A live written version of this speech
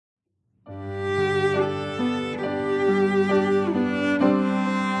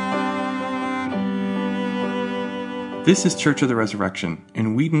This is Church of the Resurrection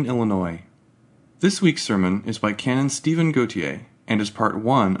in Wheaton, Illinois. This week's sermon is by Canon Stephen Gautier and is part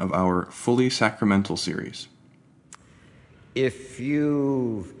 1 of our Fully Sacramental series. If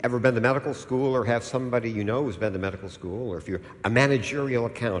you've ever been to medical school or have somebody you know who's been to medical school, or if you're a managerial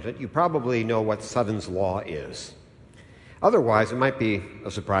accountant, you probably know what Sutton's Law is. Otherwise, it might be a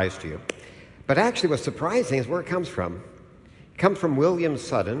surprise to you. But actually what's surprising is where it comes from. It comes from William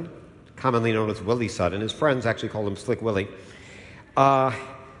Sutton, commonly known as Willie Sutton. His friends actually called him Slick Willie.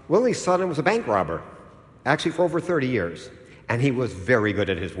 Willie Sutton was a bank robber, actually for over 30 years, and he was very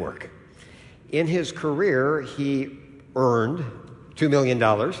good at his work. In his career, he earned $2 million,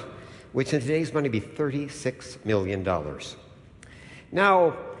 which in today's money would be $36 million.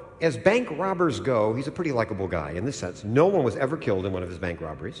 Now, as bank robbers go, he's a pretty likable guy in this sense. No one was ever killed in one of his bank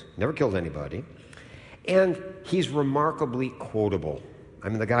robberies, never killed anybody, and he's remarkably quotable. I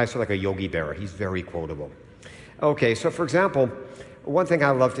mean, the guy's sort of like a Yogi Berra. He's very quotable. Okay, so for example, one thing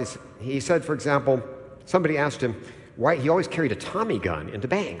I loved is he said, for example, somebody asked him why he always carried a Tommy gun into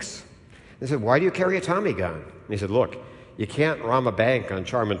banks. They said, "Why do you carry a Tommy gun?" And he said, "Look, you can't rob a bank on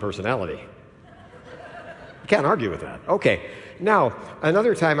charm and personality." You can't argue with that. Okay, now,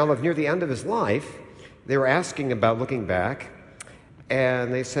 another time, I love near the end of his life, they were asking about looking back,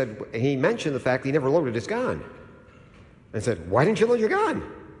 and they said, he mentioned the fact that he never loaded his gun. And said, "Why didn't you load your gun?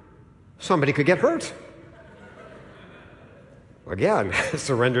 Somebody could get hurt." Again,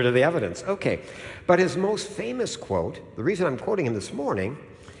 surrender to the evidence. Okay, but his most famous quote, the reason I'm quoting him this morning,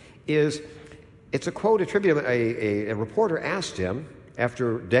 is it's a quote attributed, a reporter asked him,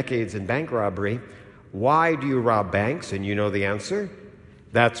 after decades in bank robbery, "Why do you rob banks?" And you know the answer.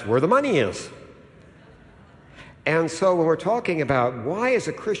 That's where the money is. And so when we're talking about why as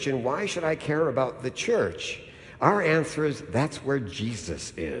a Christian, why should I care about the church? Our answer is that's where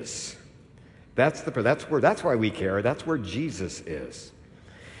Jesus is. That's why we care. That's where Jesus is.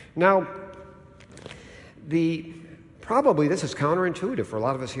 Now, probably this is counterintuitive for a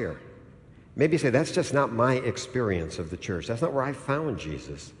lot of us here. Maybe you say, that's just not my experience of the church. That's not where I found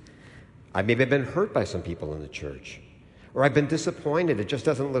Jesus. Maybe I've been hurt by some people in the church. Or I've been disappointed. It just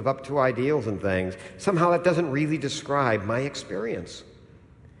doesn't live up to ideals and things. Somehow that doesn't really describe my experience.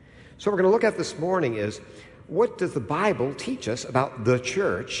 So what we're going to look at this morning is, what does the Bible teach us about the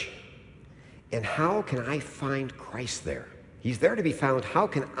church, and how can I find Christ there? He's there to be found. How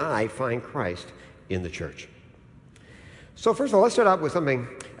can I find Christ in the church? So first of all, let's start out with something.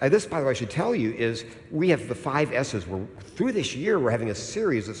 This, by the way, I should tell you, is we have the 5 S's. Through this year, we're having a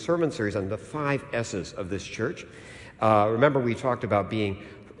sermon series on the 5 S's of this church. Remember, we talked about being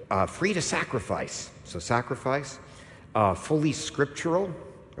free to sacrifice. So sacrifice, fully scriptural.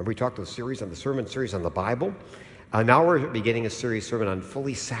 We talked the sermon series on the Bible. Now we're beginning a sermon on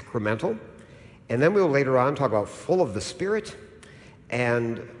fully sacramental. And then we'll later on talk about full of the Spirit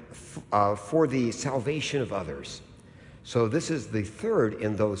and for the salvation of others. So this is the third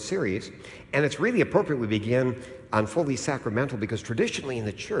in those series. And it's really appropriate we begin on fully sacramental because traditionally in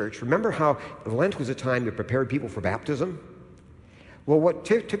the church, remember how Lent was a time to prepare people for baptism? Well, what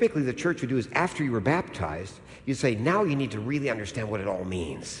typically the church would do is after you were baptized, you'd say, now you need to really understand what it all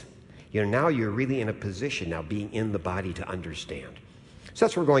means. Now you're really in a position, now being in the body, to understand. So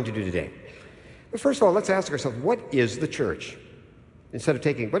that's what we're going to do today. But first of all, let's ask ourselves, what is the church? Instead of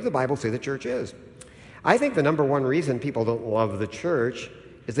what does the Bible say the church is? I think the number one reason people don't love the church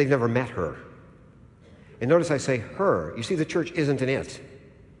is they've never met her. And notice I say her. You see, the church isn't an it.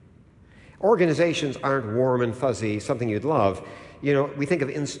 Organizations aren't warm and fuzzy, something you'd love. We think of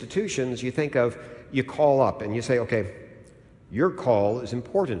institutions, you call up and you say, okay, your call is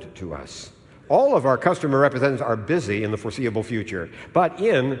important to us. All of our customer representatives are busy in the foreseeable future, but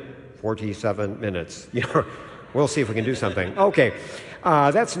in 47 minutes, we'll see if we can do something. Okay,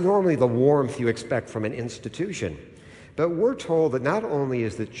 that's normally the warmth you expect from an institution. But we're told that not only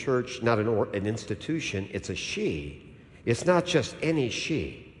is the church not an institution, it's a she. It's not just any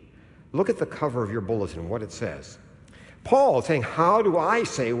she. Look at the cover of your bulletin, what it says. Paul is saying, how do I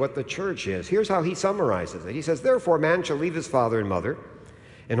say what the church is? Here's how he summarizes it. He says, therefore, man shall leave his father and mother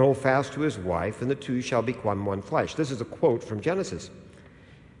and hold fast to his wife, and the two shall become one flesh. This is a quote from Genesis.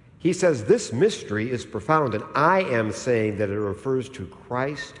 He says, this mystery is profound, and I am saying that it refers to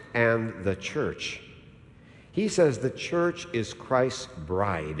Christ and the church. He says the church is Christ's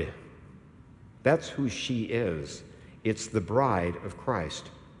bride. That's who she is. It's the bride of Christ.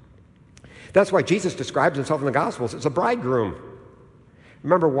 That's why Jesus describes himself in the Gospels as a bridegroom.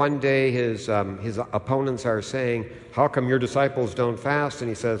 Remember one day his opponents are saying, how come your disciples don't fast? And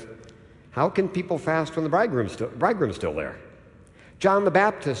he says, how can people fast when the bridegroom's still there? John the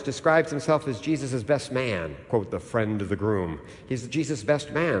Baptist describes himself as Jesus' best man, quote, the friend of the groom. He's Jesus'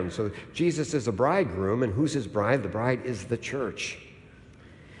 best man. So Jesus is a bridegroom, and who's his bride? The bride is the church.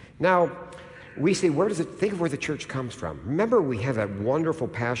 Now, we say, think of where the church comes from. Remember, we have that wonderful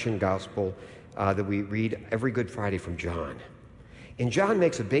Passion Gospel that we read every Good Friday from John. And John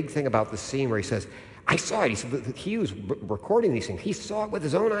makes a big thing about the scene where he says, I saw it. He said, he was recording these things. He saw it with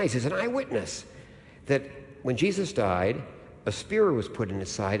his own eyes. He's an eyewitness. That when Jesus died, a spear was put in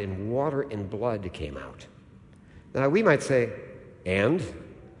his side and water and blood came out. Now, we might say, and?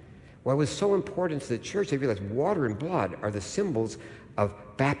 Well, it was so important to the church, they realized water and blood are the symbols of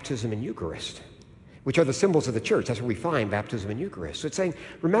baptism and Eucharist, which are the symbols of the church. That's where we find baptism and Eucharist. So it's saying,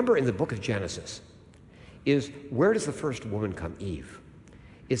 remember in the book of Genesis, where does the first woman come? Eve.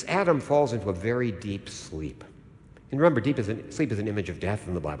 Adam falls into a very deep sleep. And remember, sleep is an image of death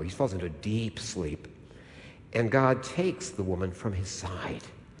in the Bible. He falls into a deep sleep. And God takes the woman from his side.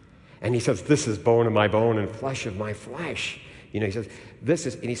 And he says, this is bone of my bone and flesh of my flesh. He says,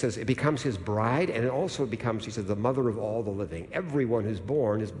 he says, it becomes his bride, and it also becomes, he says, the mother of all the living. Everyone who's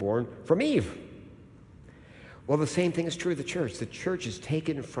born is born from Eve. Well, the same thing is true of the church. The church is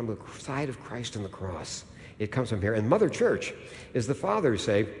taken from the side of Christ on the cross. It comes from here. And Mother Church, as the fathers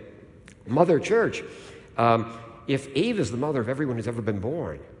say, Mother Church, if Eve is the mother of everyone who's ever been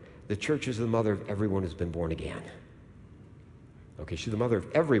born, the church is the mother of everyone who's been born again. Okay, she's the mother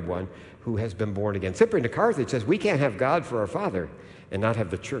of everyone who has been born again. Cyprian of Carthage says we can't have God for our father and not have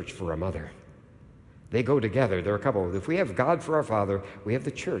the church for our mother. They go together. They're a couple. If we have God for our father, we have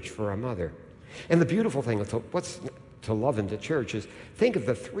the church for our mother. And the beautiful thing, what's to love in the church is think of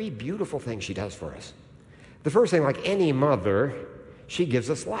the three beautiful things she does for us. The first thing, like any mother, she gives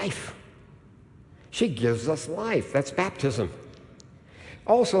us life. She gives us life. That's baptism.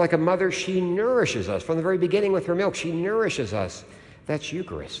 Also, like a mother, she nourishes us. From the very beginning with her milk, she nourishes us. That's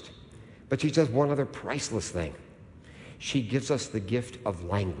Eucharist. But she does one other priceless thing. She gives us the gift of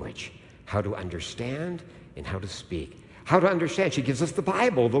language, how to understand and how to speak. How to understand, she gives us the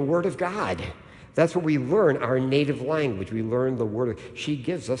Bible, the Word of God. That's where we learn our native language. We learn the Word of... She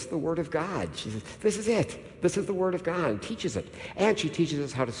gives us the Word of God. She says, this is it. This is the Word of God. And teaches it. And she teaches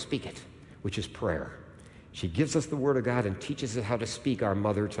us how to speak it, which is prayer. She gives us the Word of God and teaches us how to speak our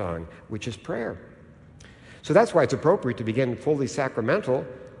mother tongue, which is prayer. So that's why it's appropriate to begin fully sacramental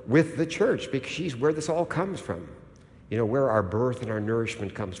with the church, because she's where this all comes from. Where our birth and our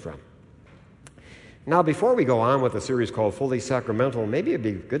nourishment comes from. Now, before we go on with a series called Fully Sacramental, maybe it'd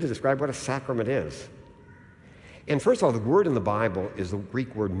be good to describe what a sacrament is. And first of all, the word in the Bible is the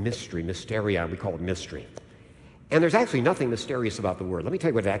Greek word mystery, mysterion. We call it mystery. And there's actually nothing mysterious about the word. Let me tell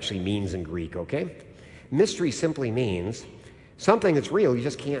you what it actually means in Greek, okay? Mystery simply means something that's real, you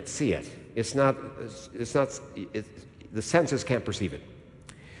just can't see it. The senses can't perceive it.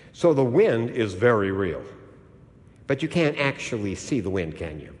 So the wind is very real. But you can't actually see the wind,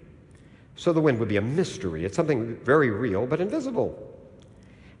 can you? So the wind would be a mystery. It's something very real, but invisible.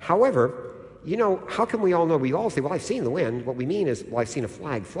 However, how can we all know? We all say, well, I've seen the wind. What we mean is, well, I've seen a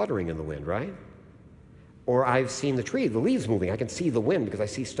flag fluttering in the wind, right? Or I've seen the tree, the leaves moving. I can see the wind because I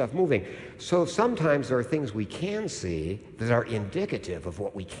see stuff moving. So sometimes there are things we can see that are indicative of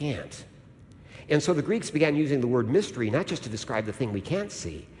what we can't. And so the Greeks began using the word mystery not just to describe the thing we can't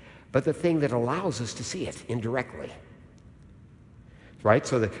see, but the thing that allows us to see it indirectly. Right?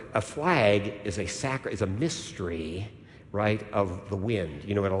 So a flag is a mystery, right, of the wind.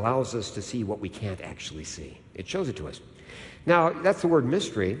 It allows us to see what we can't actually see. It shows it to us. Now, that's the word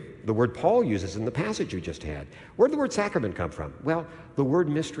mystery, the word Paul uses in the passage we just had. Where did the word sacrament come from? Well, the word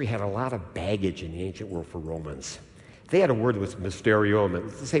mystery had a lot of baggage in the ancient world for Romans. They had a word that was mysterium.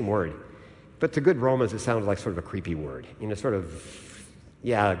 It's the same word. But to good Romans, it sounded like sort of a creepy word.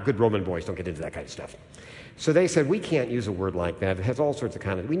 Good Roman boys don't get into that kind of stuff. So they said, we can't use a word like that. It has all sorts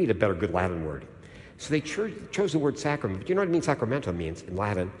of we need a better, good Latin word. So they chose the word sacrament. But you know what I mean? Sacramento means in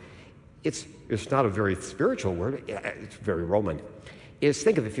Latin. It's not a very spiritual word. It's very Roman.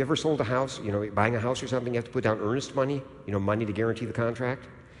 Think of if you ever sold a house, buying a house or something, you have to put down earnest money, money to guarantee the contract.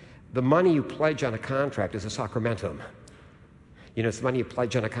 The money you pledge on a contract is a sacramentum. It's the money you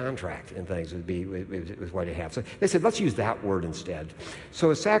pledge on a contract and things was what you have. So they said, let's use that word instead.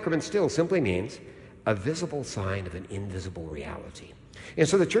 So a sacrament still simply means a visible sign of an invisible reality. And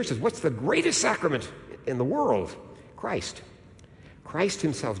so the church says, what's the greatest sacrament in the world? Christ. Christ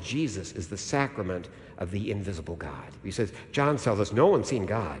himself, Jesus, is the sacrament of the invisible God. He says, John tells us, no one's seen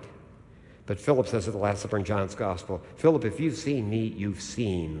God. But Philip says at the Last Supper in John's Gospel, Philip, if you've seen me, you've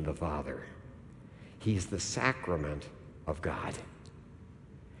seen the Father. He's the sacrament of God.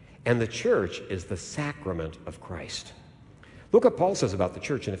 And the church is the sacrament of Christ. Look what Paul says about the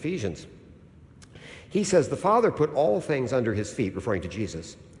church in Ephesians. He says, the Father put all things under his feet, referring to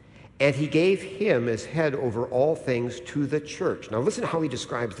Jesus, and he gave him as head over all things to the church. Now listen to how he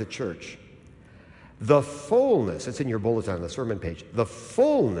describes the church. The fullness, it's in your bulletin on the sermon page, the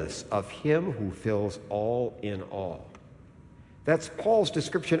fullness of him who fills all in all. That's Paul's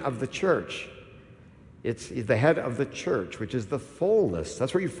description of the church. It's the head of the church, which is the fullness.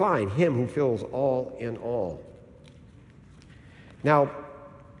 That's where you find him who fills all in all. Now,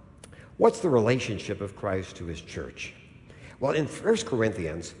 what's the relationship of Christ to his church? Well, in 1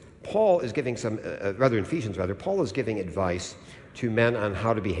 Corinthians, Paul is giving in Ephesians, Paul is giving advice to men on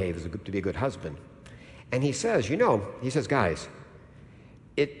how to behave to be a good husband. And he says, guys,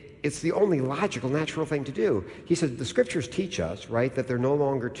 it's the only logical, natural thing to do. He says, the scriptures teach us, right, that they're no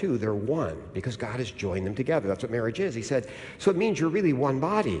longer two, they're one, because God has joined them together. That's what marriage is. He said, so it means you're really one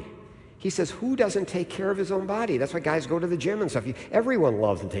body. He says, who doesn't take care of his own body? That's why guys go to the gym and stuff. Everyone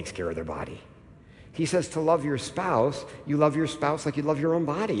loves and takes care of their body. He says to love your spouse, you love your spouse like you love your own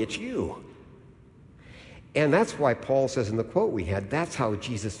body. It's you. And that's why Paul says in the quote we had, that's how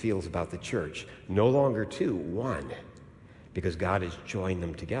Jesus feels about the church. No longer two, one. Because God has joined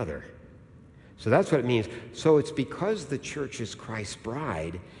them together. So that's what it means. So it's because the church is Christ's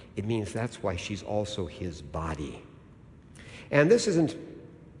bride, it means that's why she's also his body. And this isn't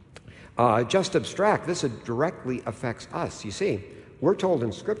just abstract. This directly affects us. You see, we're told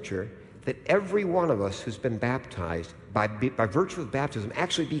in Scripture that every one of us who's been baptized, by virtue of baptism,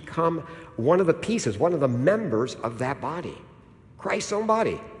 actually become one of the pieces, one of the members of that body, Christ's own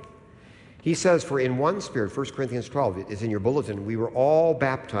body. He says, for in one spirit, 1 Corinthians 12, is in your bulletin, we were all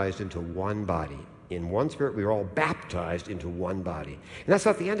baptized into one body. In one spirit, we were all baptized into one body. And that's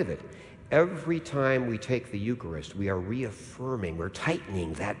not the end of it. Every time we take the Eucharist, we are reaffirming, we're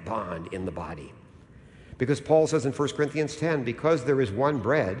tightening that bond in the body. Because Paul says in 1 Corinthians 10, because there is one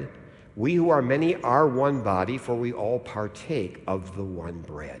bread, we who are many are one body, for we all partake of the one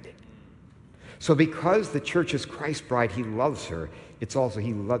bread. So because the church is Christ's bride, he loves her. It's also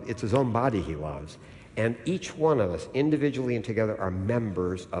it's his own body he loves. And each one of us, individually and together, are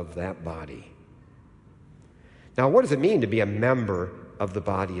members of that body. Now, what does it mean to be a member of the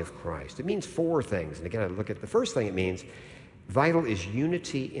body of Christ? It means four things. And again, I look at the first thing it means. Vital is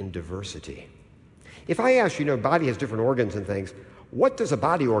unity in diversity. If I ask you, body has different organs and things, what does a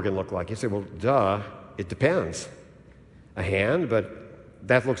body organ look like? You say, well, duh, it depends. A hand, but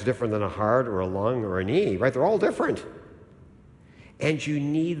that looks different than a heart or a lung or a knee, right? They're all different. And you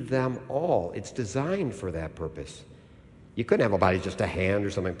need them all. It's designed for that purpose. You couldn't have a body just a hand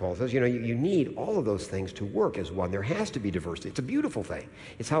or something, Paul says. You need all of those things to work as one. There has to be diversity. It's a beautiful thing.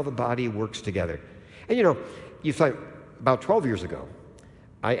 It's how the body works together. And you find about 12 years ago,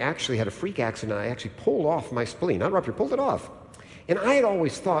 I actually had a freak accident. I actually pulled off my spleen. Not ruptured, pulled it off. And I had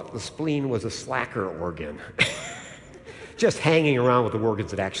always thought the spleen was a slacker organ. Just hanging around with the organs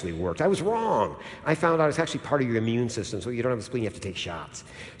that actually worked. I was wrong. I found out it's actually part of your immune system, so you don't have a spleen, you have to take shots.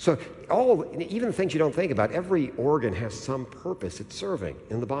 So even the things you don't think about, every organ has some purpose it's serving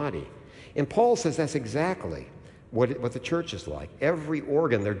in the body. And Paul says that's exactly what the church is like. Every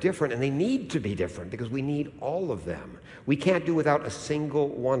organ, they're different, and they need to be different because we need all of them. We can't do without a single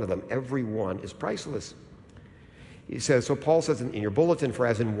one of them. Every one is priceless. He says, so Paul says in your bulletin, for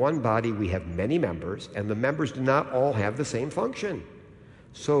as in one body we have many members, and the members do not all have the same function.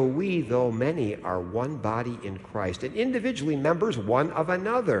 So we, though many, are one body in Christ, and individually members one of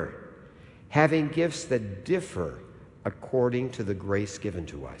another, having gifts that differ according to the grace given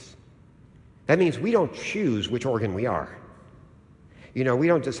to us. That means we don't choose which organ we are. We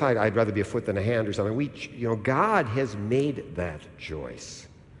don't decide I'd rather be a foot than a hand or something. God has made that choice.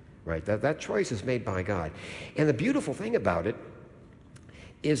 Right? That choice is made by God. And the beautiful thing about it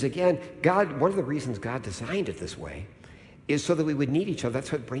is, again, one of the reasons God designed it this way is so that we would need each other.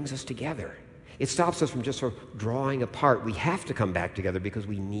 That's what brings us together. It stops us from just sort of drawing apart. We have to come back together because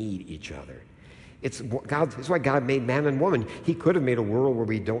we need each other. It's why God made man and woman. He could have made a world where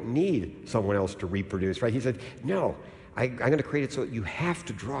we don't need someone else to reproduce, right? He said, no, I'm going to create it so that you have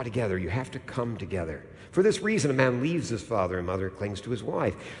to draw together. You have to come together. For this reason, a man leaves his father and mother, clings to his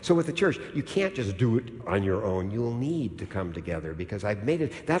wife. So with the church, you can't just do it on your own. You'll need to come together because I've made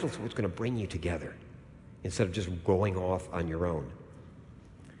it. That's what's going to bring you together instead of just going off on your own.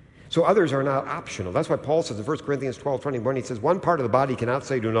 So others are not optional. That's why Paul says in 1 Corinthians 12:21, he says, one part of the body cannot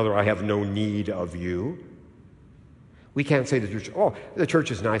say to another, I have no need of you. We can't say to the church, oh, the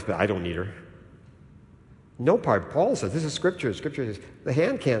church is nice, but I don't need her. No part. Paul says, this is Scripture. Scripture says, the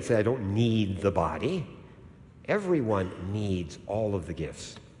hand can't say, I don't need the body. Everyone needs all of the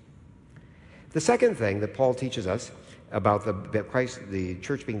gifts. The second thing that Paul teaches us about the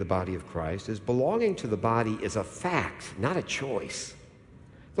church being the body of Christ is belonging to the body is a fact, not a choice.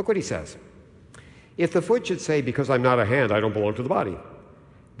 Look what he says. If the foot should say, because I'm not a hand, I don't belong to the body,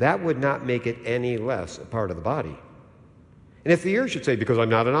 that would not make it any less a part of the body. And if the ear should say, because I'm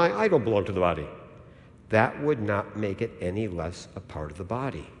not an eye, I don't belong to the body, that would not make it any less a part of the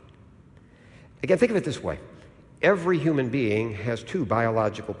body. Again, think of it this way. Every human being has two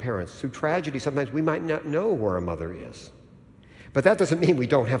biological parents. Through tragedy, sometimes we might not know where a mother is. But that doesn't mean we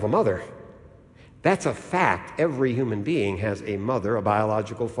don't have a mother. That's a fact. Every human being has a mother, a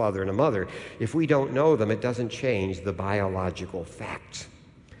biological father, and a mother. If we don't know them, it doesn't change the biological fact.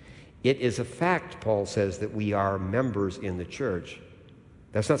 It is a fact, Paul says, that we are members in the church.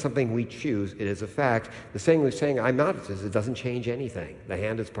 That's not something we choose. It is a fact. The saying I'm not, it doesn't change anything. The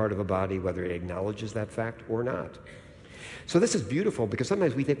hand is part of a body, whether it acknowledges that fact or not. So this is beautiful because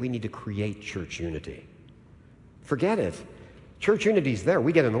sometimes we think we need to create church unity. Forget it. Church unity is there.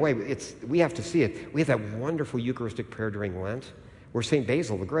 We get in the way. We have to see it. We have that wonderful Eucharistic prayer during Lent where St.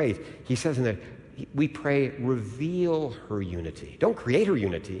 Basil the Great, he says in there, we pray, reveal her unity. Don't create her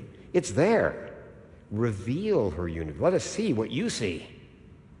unity. It's there. Reveal her unity. Let us see what you see.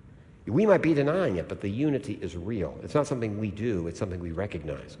 We might be denying it, but the unity is real. It's not something we do, it's something we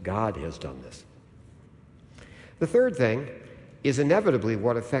recognize. God has done this. The third thing is inevitably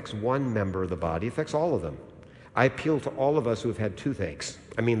what affects one member of the body affects all of them. I appeal to all of us who have had toothaches.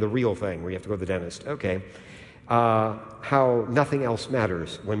 I mean the real thing, where you have to go to the dentist. Okay. How nothing else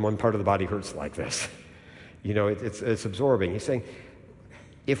matters when one part of the body hurts like this. You know, it's absorbing. He's saying,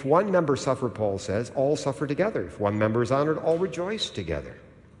 if one member suffer, Paul says, all suffer together. If one member is honored, all rejoice together.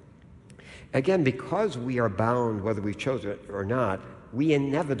 Again, because we are bound, whether we've chosen it or not, we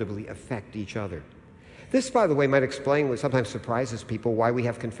inevitably affect each other. This, by the way, might explain what sometimes surprises people, why we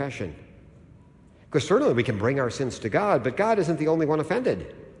have confession. Because certainly we can bring our sins to God, but God isn't the only one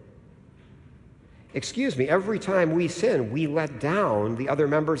offended. Excuse me, every time we sin, we let down the other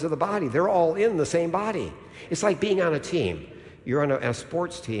members of the body. They're all in the same body. It's like being on a team. You're on a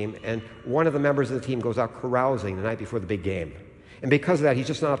sports team, and one of the members of the team goes out carousing the night before the big game. And because of that, he's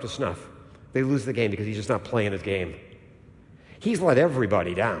just not up to snuff. They lose the game because he's just not playing his game. He's let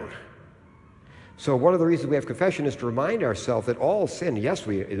everybody down. So one of the reasons we have confession is to remind ourselves that all sin, yes,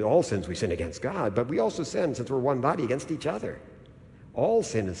 in all sins we sin against God, but we also sin, since we're one body, against each other. All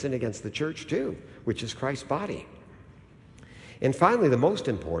sin and sin against the church too, which is Christ's body. And finally, the most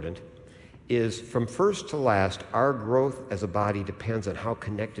important is from first to last, our growth as a body depends on how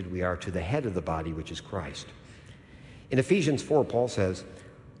connected we are to the head of the body, which is Christ. In Ephesians 4, Paul says,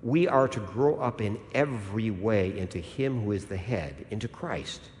 we are to grow up in every way into him who is the head, into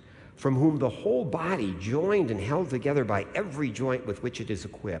Christ, from whom the whole body, joined and held together by every joint with which it is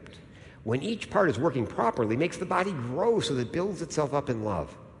equipped, when each part is working properly, makes the body grow so that it builds itself up in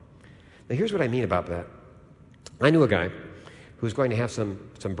love. Now here's what I mean about that. I knew a guy who was going to have some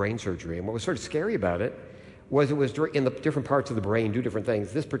brain surgery, and what was sort of scary about it was in the different parts of the brain do different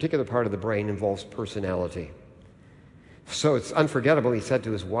things. This particular part of the brain involves personality. So it's unforgettable, he said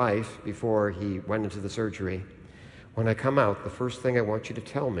to his wife before he went into the surgery, when I come out, the first thing I want you to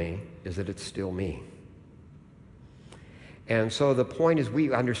tell me is that it's still me. And so the point is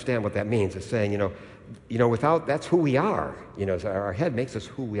we understand what that means. It's saying, without, that's who we are. Our head makes us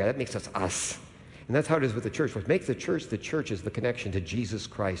who we are. That makes us us. And that's how it is with the church. What makes the church is the connection to Jesus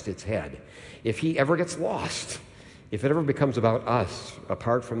Christ, its head. If he ever gets lost, if it ever becomes about us,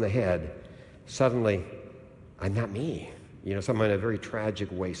 apart from the head, suddenly, I'm not me. Somehow in a very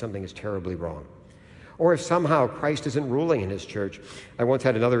tragic way, something is terribly wrong. Or if somehow Christ isn't ruling in his church. I once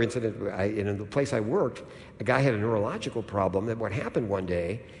had another incident in the place I worked. A guy had a neurological problem that what happened one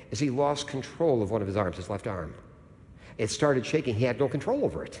day is he lost control of one of his arms, his left arm. It started shaking. He had no control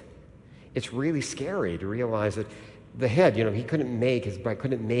over it. It's really scary to realize that the head, he couldn't make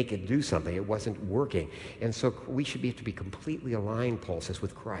it do something. It wasn't working. And so we should have to be completely aligned, Paul says,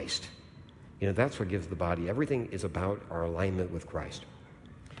 with Christ. That's what gives the body. Everything is about our alignment with Christ.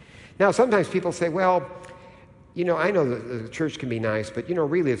 Now, sometimes people say, well, I know the church can be nice, but,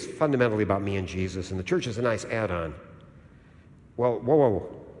 really it's fundamentally about me and Jesus, and the church is a nice add-on. Well, whoa.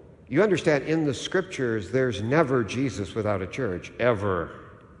 You understand, in the Scriptures, there's never Jesus without a church, ever.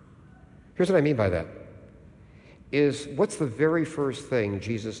 Here's what I mean by that. What's the very first thing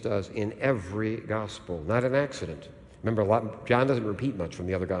Jesus does in every gospel? Not an accident. Remember, John doesn't repeat much from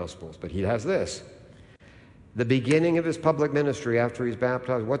the other Gospels, but he has this. The beginning of his public ministry after he's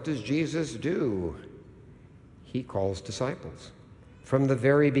baptized, what does Jesus do? He calls disciples. From the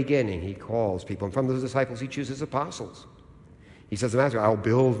very beginning, he calls people. And from those disciples, he chooses apostles. He says, Master, I'll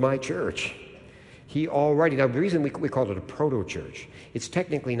build my church. He already, now the reason we call it a proto-church, it's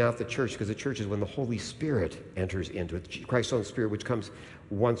technically not the church, because the church is when the Holy Spirit enters into it. Christ's own Spirit, which comes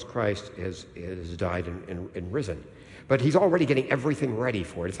once Christ has died and risen. But he's already getting everything ready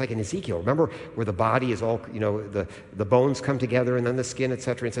for it. It's like in Ezekiel. Remember where the body is all, the bones come together and then the skin,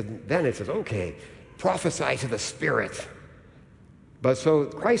 etc. And then it says, okay, prophesy to the Spirit. But so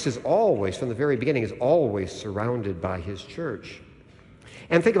Christ is always, from the very beginning, is always surrounded by his church.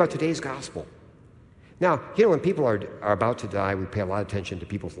 And think about today's gospel. Now, when people are about to die, we pay a lot of attention to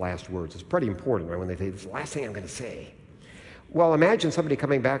people's last words. It's pretty important, right? When they say, this is the last thing I'm going to say. Well, imagine somebody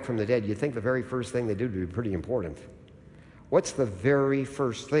coming back from the dead. You'd think the very first thing they do would be pretty important. What's the very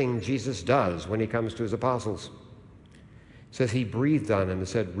first thing Jesus does when he comes to his apostles? It says he breathed on them and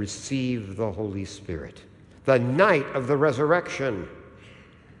said, receive the Holy Spirit. The night of the resurrection.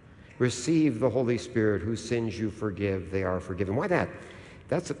 Receive the Holy Spirit, whose sins you forgive, they are forgiven. Why that?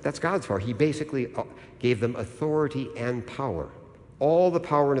 That's God's power. He basically gave them authority and power. All the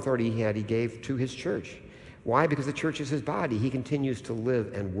power and authority he had, he gave to his church. Why? Because the church is his body. He continues to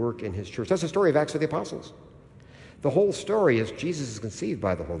live and work in his church. That's the story of Acts of the Apostles. The whole story is Jesus is conceived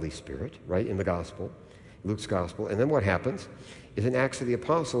by the Holy Spirit, right, in the gospel, Luke's gospel. And then what happens is in Acts of the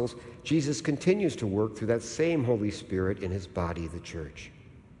Apostles, Jesus continues to work through that same Holy Spirit in his body, the church.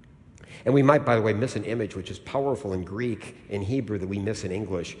 And we might, by the way, miss an image which is powerful in Greek and Hebrew that we miss in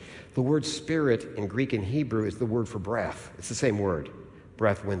English. The word spirit in Greek and Hebrew is the word for breath. It's the same word,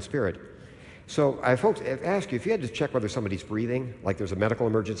 breath, wind, spirit. So folks, I ask you, if you had to check whether somebody's breathing, like there's a medical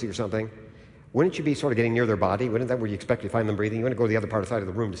emergency or something, wouldn't you be sort of getting near their body? Wouldn't that where you expect to find them breathing? You want to go to the other side of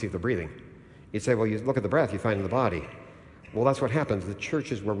the room to see if they're breathing. You'd say, well, you look at the breath, you find in the body. Well, that's what happens. The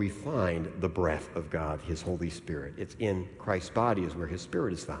church is where we find the breath of God, his Holy Spirit. It's in Christ's body is where his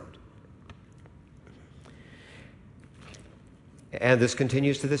Spirit is found. And this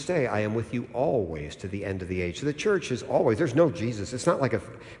continues to this day. I am with you always to the end of the age. So the church is always, there's no Jesus. It's not like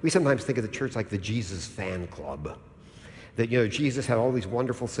we sometimes think of the church like the Jesus fan club. That, Jesus had all these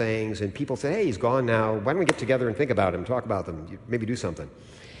wonderful sayings, and people say, hey, he's gone now. Why don't we get together and think about him, talk about them, maybe do something.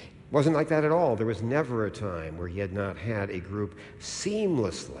 It wasn't like that at all. There was never a time where he had not had a group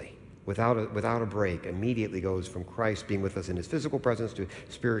seamlessly, without a break, immediately goes from Christ being with us in his physical presence to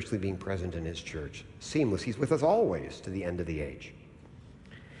spiritually being present in his church. Seamless. He's with us always to the end of the age.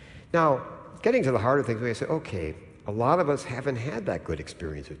 Now, getting to the heart of things, we say, okay, a lot of us haven't had that good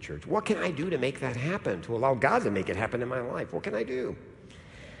experience with church. What can I do to make that happen, to allow God to make it happen in my life? What can I do?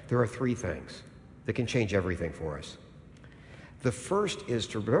 There are three things that can change everything for us. The first is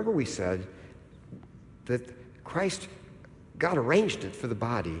to remember we said that God arranged it for the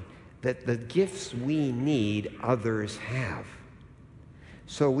body, that the gifts we need, others have.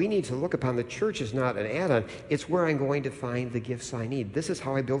 So we need to look upon the church as not an add-on. It's where I'm going to find the gifts I need. This is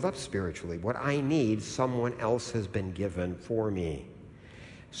how I build up spiritually. What I need, someone else has been given for me.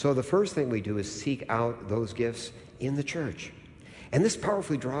 So the first thing we do is seek out those gifts in the church. And this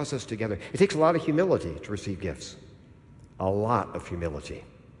powerfully draws us together. It takes a lot of humility to receive gifts. A lot of humility.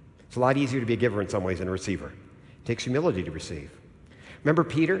 It's a lot easier to be a giver in some ways than a receiver. It takes humility to receive. Remember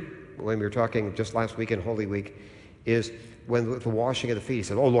Peter? When we were talking just last week in Holy Week, is when the washing of the feet, he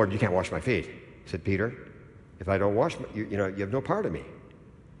said, oh, Lord, you can't wash my feet. He said, Peter, if I don't wash, you have no part of me.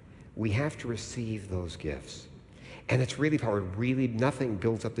 We have to receive those gifts. And it's really powerful. Really, nothing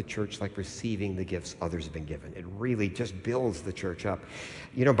builds up the church like receiving the gifts others have been given. It really just builds the church up.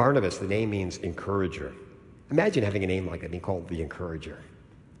 Barnabas, the name means encourager. Imagine having a name like that being called the encourager.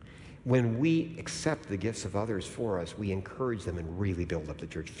 When we accept the gifts of others for us, we encourage them and really build up the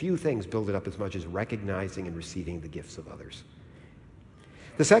church. Few things build it up as much as recognizing and receiving the gifts of others.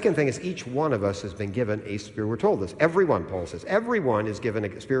 The second thing is each one of us has been given a spirit. We're told this. Everyone, Paul says, everyone is given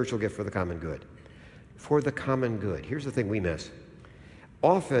a spiritual gift for the common good. For the common good. Here's the thing we miss.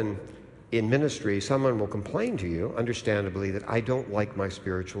 Often in ministry, someone will complain to you, understandably, that I don't like my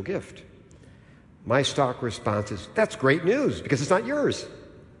spiritual gift. My stock response is, that's great news because it's not yours.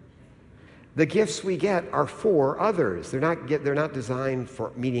 The gifts we get are for others. They're not designed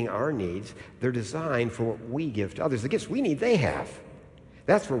for meeting our needs. They're designed for what we give to others. The gifts we need, they have.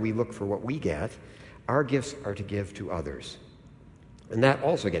 That's where we look for what we get. Our gifts are to give to others. And that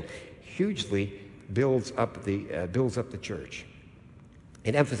also, again, hugely builds up the church.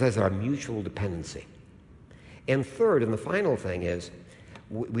 It emphasizes our mutual dependency. And third, and the final thing is,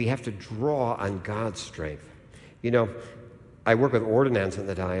 we have to draw on God's strength. I work with ordinands in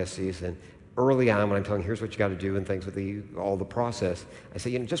the diocese, and early on when I'm telling here's what you got to do and things with all the process, I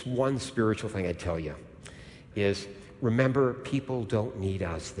say, just one spiritual thing I'd tell you is remember people don't need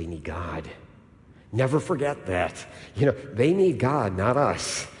us, they need God. Never forget that. They need God, not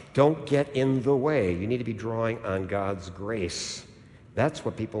us. Don't get in the way. You need to be drawing on God's grace. That's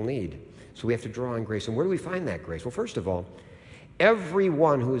what people need. So we have to draw on grace. And where do we find that grace? Well, first of all,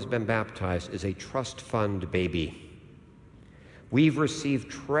 everyone who has been baptized is a trust fund baby. We've received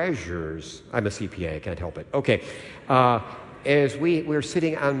treasures. I'm a CPA, I can't help it. Okay. As we're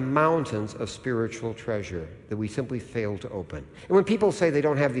sitting on mountains of spiritual treasure that we simply fail to open. And when people say they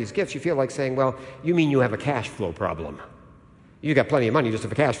don't have these gifts, you feel like saying, well, you mean you have a cash flow problem. You got plenty of money, you just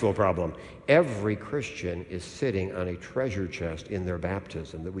have a cash flow problem. Every Christian is sitting on a treasure chest in their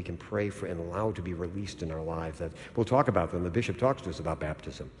baptism that we can pray for and allow to be released in our lives. That we'll talk about them. The bishop talks to us about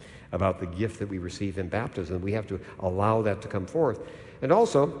baptism, about the gift that we receive in baptism. We have to allow that to come forth. And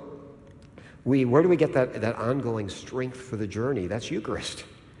also, where do we get that ongoing strength for the journey? That's Eucharist.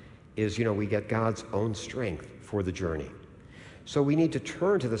 We get God's own strength for the journey. So we need to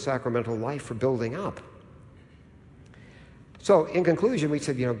turn to the sacramental life for building up. So in conclusion, we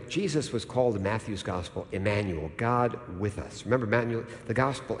said, Jesus was called in Matthew's gospel, Emmanuel, God with us. Remember, the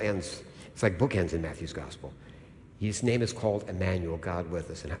gospel ends, it's like bookends in Matthew's gospel. His name is called Emmanuel, God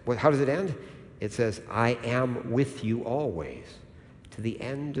with us. And how does it end? It says, I am with you always, to the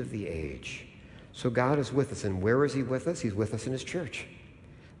end of the age. So God is with us. And where is he with us? He's with us in his church.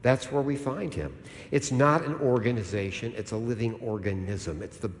 That's where we find him. It's not an organization. It's a living organism.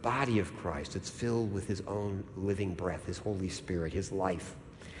 It's the body of Christ. It's filled with his own living breath, his Holy Spirit, his life.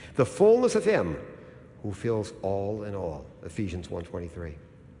 The fullness of him who fills all in all. Ephesians 1:23.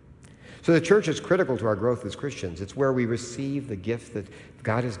 So the church is critical to our growth as Christians. It's where we receive the gift that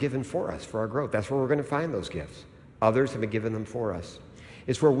God has given for us, for our growth. That's where we're going to find those gifts. Others have been given them for us.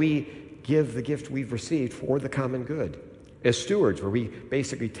 It's where we give the gift we've received for the common good. As stewards, where we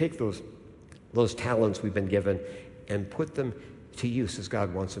basically take those talents we've been given and put them to use as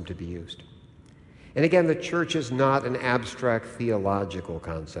God wants them to be used. And again, the church is not an abstract theological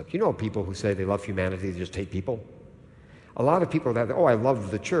concept. People who say they love humanity, they just hate people. A lot of people that, I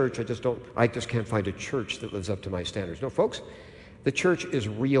love the church, I just can't find a church that lives up to my standards. No, folks, the church is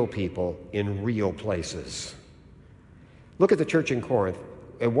real people in real places. Look at the church in Corinth.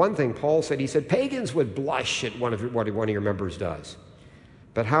 And one thing Paul said, he said, pagans would blush at what one of your members does.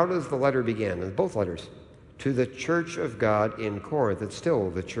 But how does the letter begin? In both letters. To the church of God in Corinth. It's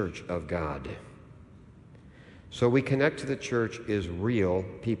still the church of God. So we connect to the church as real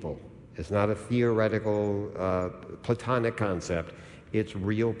people. It's not a theoretical, Platonic concept. It's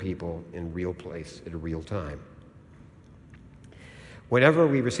real people in real place at a real time. Whenever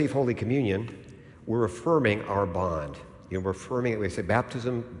we receive Holy Communion, we're affirming our bond. We're affirming it. We say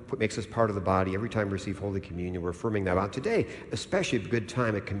baptism makes us part of the body. Every time we receive Holy Communion, we're affirming that about today, especially a good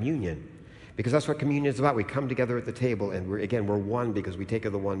time at communion, because that's what communion is about. We come together at the table, and we're one because we take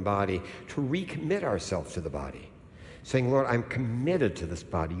of the one body to recommit ourselves to the body, saying, Lord, I'm committed to this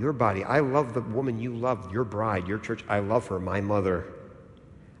body, your body. I love the woman you love, your bride, your church. I love her, my mother.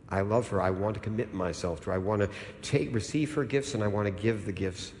 I love her. I want to commit myself to her. I want to receive her gifts, and I want to give the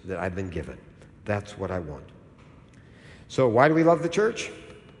gifts that I've been given. That's what I want. So why do we love the church?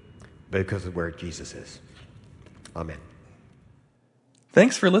 Because of where Jesus is. Amen.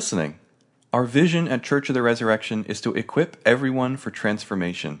 Thanks for listening. Our vision at Church of the Resurrection is to equip everyone for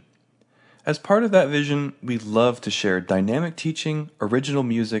transformation. As part of that vision, we love to share dynamic teaching, original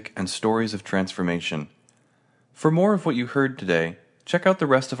music, and stories of transformation. For more of what you heard today, check out the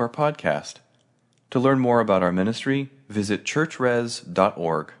rest of our podcast. To learn more about our ministry, visit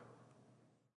churchres.org.